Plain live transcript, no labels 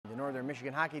Northern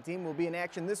Michigan hockey team will be in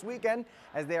action this weekend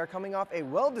as they are coming off a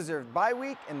well-deserved bye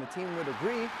week, and the team would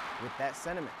agree with that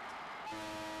sentiment.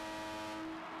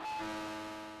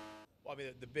 Well, I mean,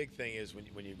 the big thing is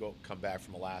when you come back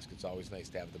from Alaska, it's always nice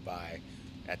to have the bye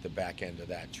at the back end of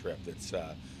that trip.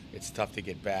 It's tough to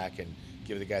get back and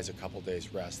give the guys a couple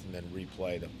days rest and then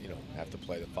replay them. Have to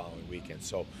play the following weekend.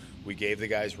 So we gave the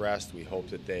guys rest. We hope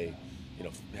that they,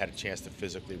 had a chance to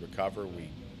physically recover. We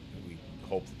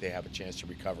hope that they have a chance to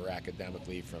recover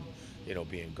academically from,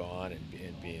 being gone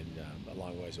and being a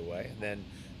long ways away. And then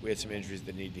we had some injuries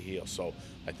that need to heal. So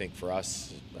I think for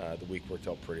us, the week worked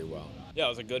out pretty well. Yeah, it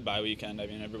was a good bye weekend. I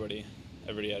mean, everybody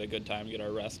had a good time, get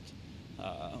our rest.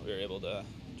 We were able to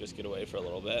just get away for a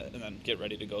little bit and then get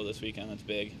ready to go this weekend. That's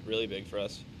big, really big for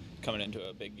us, coming into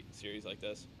a big series like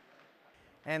this.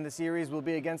 And the series will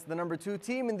be against the number 2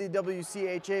 team in the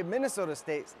WCHA, Minnesota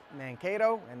State,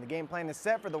 Mankato, and the game plan is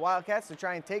set for the Wildcats to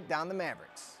try and take down the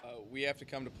Mavericks. We have to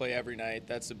come to play every night.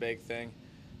 That's the big thing.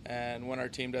 And when our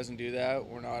team doesn't do that,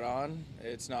 we're not on.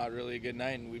 It's not really a good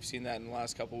night, and we've seen that in the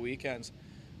last couple weekends.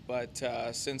 But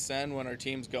since then, when our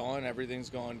team's going,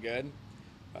 everything's going good.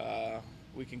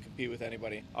 We can compete with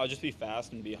anybody. I'll just be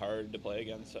fast and be hard to play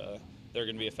against. They're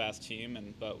going to be a fast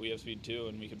team, but we have speed too,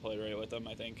 and we can play right with them.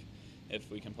 I think if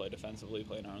we can play defensively,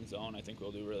 play in our own zone, I think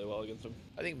we'll do really well against them.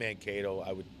 I think Mankato,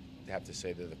 I would have to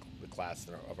say, they're the class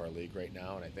of our league right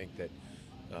now, and I think that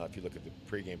if you look at the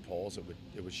pregame polls, it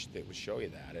would show you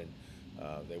that.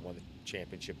 And they won the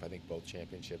championship, I think both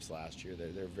championships last year.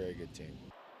 They're a very good team.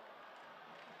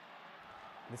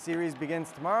 The series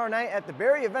begins tomorrow night at the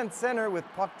Barrie Event Center with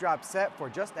puck drop set for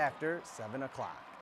just after 7 o'clock.